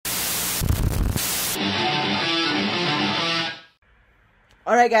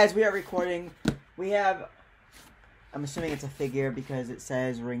Alright guys, we are recording. We have, I'm assuming it's a figure because it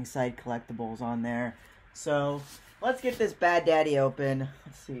says Ringside Collectibles on there. So, let's get this bad daddy open.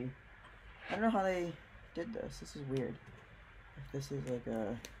 Let's see. I don't know how they did this. This is weird. If this is like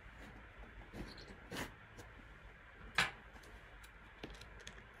a...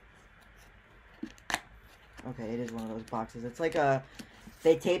 Okay, it is one of those boxes. It's like a...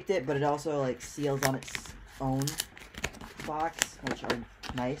 They taped it, but it also like seals on its own box, which are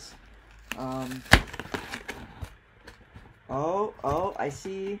nice. Oh, I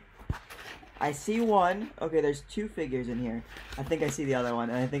see one. Okay, there's two figures in here. I think I see the other one,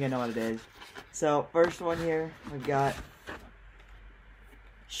 and I think I know what it is. So, first one here, we've got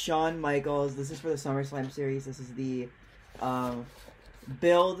Shawn Michaels. This is for the SummerSlam series. This is the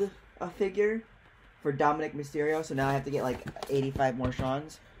build a figure for Dominic Mysterio. So now I have to get like 85 more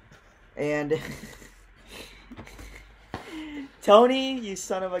Shawns. And Tony, you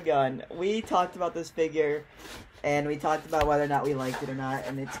son of a gun. We talked about this figure, and we talked about whether or not we liked it or not,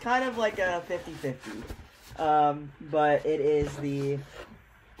 and it's kind of like a 50-50. But it is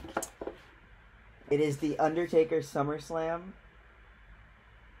the Undertaker SummerSlam.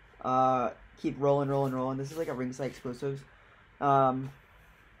 Keep rolling. This is like a ringside exclusive.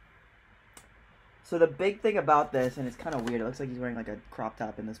 So the big thing about this, and it's kind of weird, it looks like he's wearing like a crop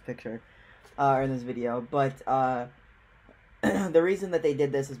top in this picture, or in this video, but the reason that they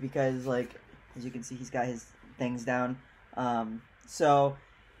did this is because, like, as you can see, he's got his things down. So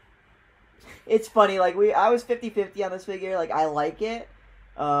it's funny, like, I was 50-50 on this figure. Like, I like it.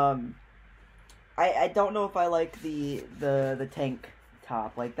 I don't know if I like the tank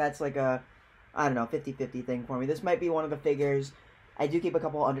top. Like, that's like a, I don't know, 50-50 thing for me. This might be one of the figures. I do keep a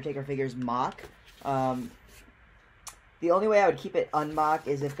couple Undertaker figures mock. The only way I would keep it unmock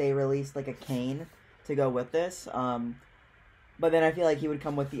is if they released like a cane to go with this. But then I feel like he would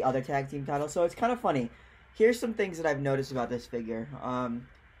come with the other tag team title. So it's kind of funny. Here's some things that I've noticed about this figure.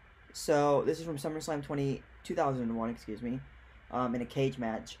 So this is from SummerSlam 2001, excuse me, in a cage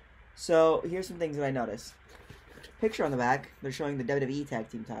match. So here's some things that I noticed. Picture on the back, they're showing the WWE tag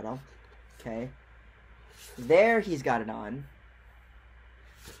team title. Okay. There he's got it on.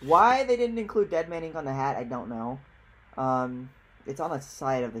 Why they didn't include Dead Man Inc. on the hat, I don't know. It's on the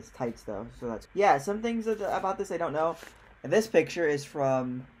side of his tights though, so that's... Yeah, some things about this I don't know. And this picture is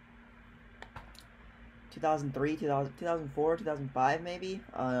from 2003, 2004, 2005 maybe.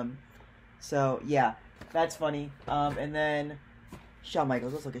 So yeah, that's funny. And then Shawn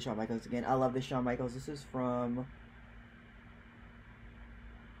Michaels. Let's look at Shawn Michaels again. I love this Shawn Michaels. This is from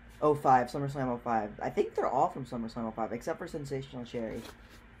 05, SummerSlam 05. I think they're all from SummerSlam 05, except for Sensational Sherry.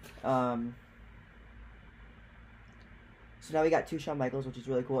 So now we got two Shawn Michaels, which is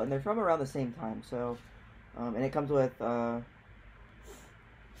really cool, and they're from around the same time. So, and it comes with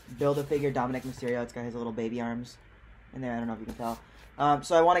Build-A-Figure Dominic Mysterio. It's got his little baby arms in there. I don't know if you can tell.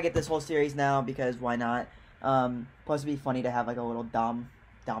 So I want to get this whole series now because why not? Plus, it'd be funny to have like a little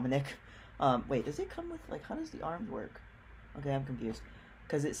Dominic. Wait, does it come with, like, how does the arms work? Okay, I'm confused.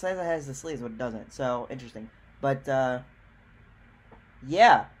 Because it says it has the sleeves, but it doesn't. So, interesting. But,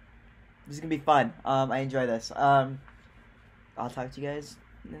 yeah. This is going to be fun. I enjoy this. I'll talk to you guys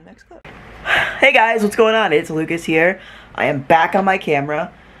in the next clip. Hey guys, what's going on? It's Lucas here. I am back on my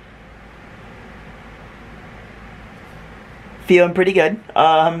camera. Feeling pretty good.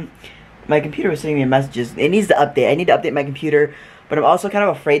 My computer was sending me messages. It needs to update. I need to update my computer. But I'm also kind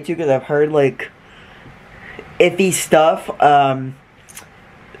of afraid to because I've heard, like, iffy stuff.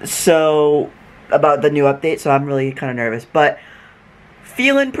 So, about the new update. So I'm really kind of nervous. But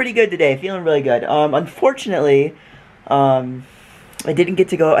feeling pretty good today. Feeling really good. Unfortunately, I don't get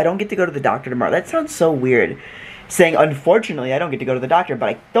to go to the doctor tomorrow. That sounds so weird, saying unfortunately I don't get to go to the doctor, but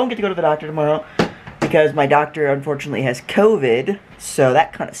I don't get to go to the doctor tomorrow because my doctor unfortunately has COVID, so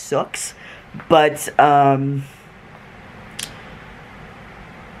that kind of sucks. But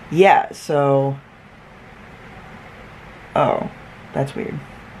yeah, so oh, that's weird.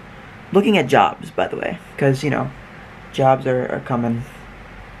 Looking at jobs, by the way, because, you know, jobs are coming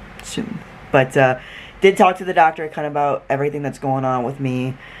soon. But did talk to the doctor kind of about everything that's going on with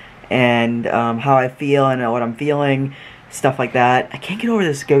me and how I feel and what I'm feeling, stuff like that. I can't get over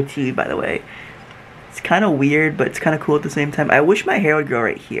this goatee, by the way. It's kind of weird, but it's kind of cool at the same time. I wish my hair would grow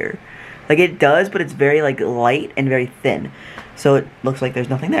right here. Like, it does, but it's very, like, light and very thin. So it looks like there's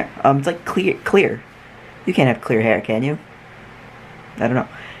nothing there. It's like clear. You can't have clear hair, can you? I don't know.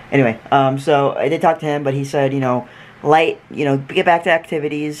 Anyway, so I did talk to him, but he said, you know, light, you know, get back to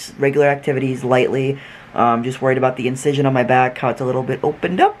activities, regular activities, lightly. Just worried about the incision on my back, how it's a little bit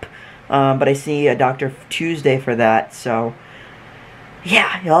opened up. But I see a doctor Tuesday for that, so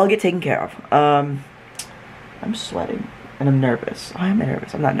yeah, it'll all get taken care of. I'm sweating and I'm nervous. I'm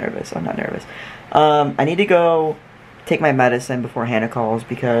nervous. I'm not nervous. I'm not nervous. I need to go take my medicine before Hannah calls,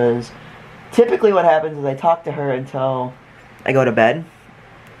 because typically what happens is I talk to her until I go to bed.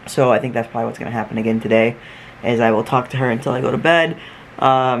 So I think that's probably what's going to happen again today, is I will talk to her until I go to bed.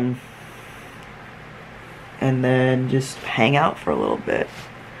 And then just hang out for a little bit.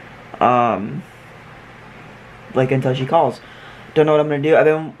 Like until she calls. Don't know what I'm going to do.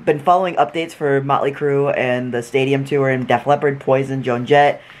 I've been following updates for Motley Crue and the stadium tour and Def Leppard, Poison, Joan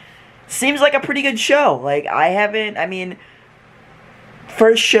Jett. Seems like a pretty good show. Like, I mean,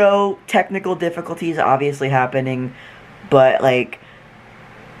 first show, technical difficulties obviously happening, but, like,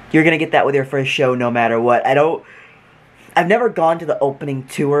 you're going to get that with your first show no matter what. I've never gone to the opening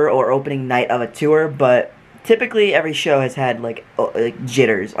tour or opening night of a tour, but typically every show has had, like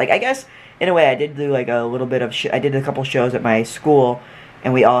jitters. Like, I guess, in a way, I did do, like, a little bit of I did a couple shows at my school,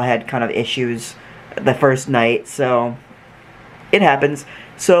 and we all had kind of issues the first night, so it happens.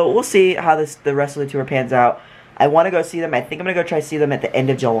 So we'll see how the rest of the tour pans out. I want to go see them. I think I'm going to go try to see them at the end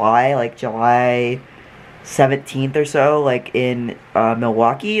of July, like July 17th or so, like in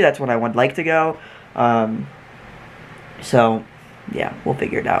Milwaukee. That's when I would like to go. So, yeah, we'll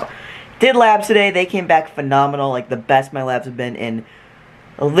figure it out. Did labs today. They came back phenomenal, like the best my labs have been in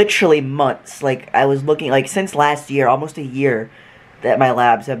literally months. Like, I was looking, like, since last year, almost a year, that my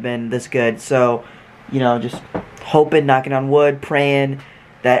labs have been this good. So, you know, just hoping, knocking on wood, praying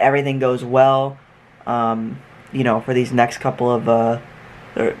that everything goes well, you know, for these next couple of,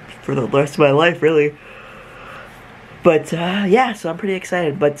 for the rest of my life, really. But, yeah, so I'm pretty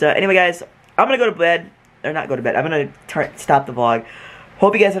excited. But, anyway, guys, I'm going to go to bed, or not go to bed, I'm going to stop the vlog.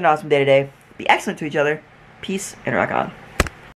 Hope you guys have an awesome day today. Be excellent to each other. Peace, and rock on.